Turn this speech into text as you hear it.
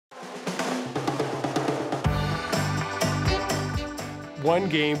One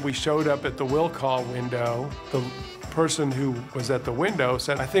game, we showed up at the will call window. The person who was at the window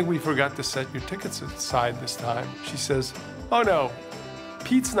said, "I think we forgot to set your tickets aside this time." She says, "Oh no,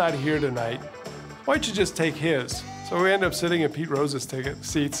 Pete's not here tonight. Why don't you just take his?" So we ended up sitting at Pete Rose's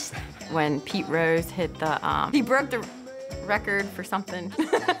seats. When Pete Rose hit the, he broke the record for something.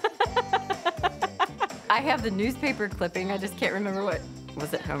 I have the newspaper clipping, I just can't remember what,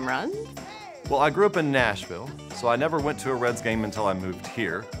 was it home runs? Well, I grew up in Nashville, so I never went to a Reds game until I moved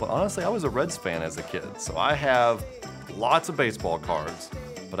here. But honestly, I was a Reds fan as a kid, so I have lots of baseball cards,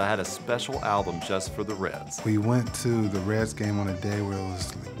 but I had a special album just for the Reds. We went to the Reds game on a day where it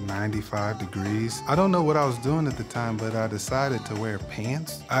was like 95 degrees. I don't know what I was doing at the time, but I decided to wear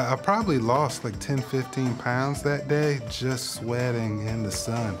pants. I probably lost like 10, 15 pounds that day just sweating in the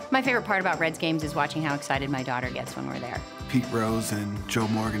sun. My favorite part about Reds games is watching how excited my daughter gets when we're there. Pete Rose and Joe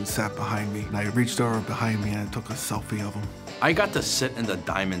Morgan sat behind me, and I reached over behind me and I took a selfie of them. I got to sit in the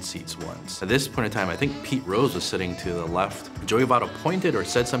diamond seats once. At this point in time, I think Pete Rose was sitting to the left. Joey Votto pointed or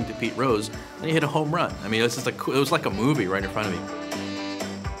said something to Pete Rose, and he hit a home run. I mean, it was like a movie right in front of me.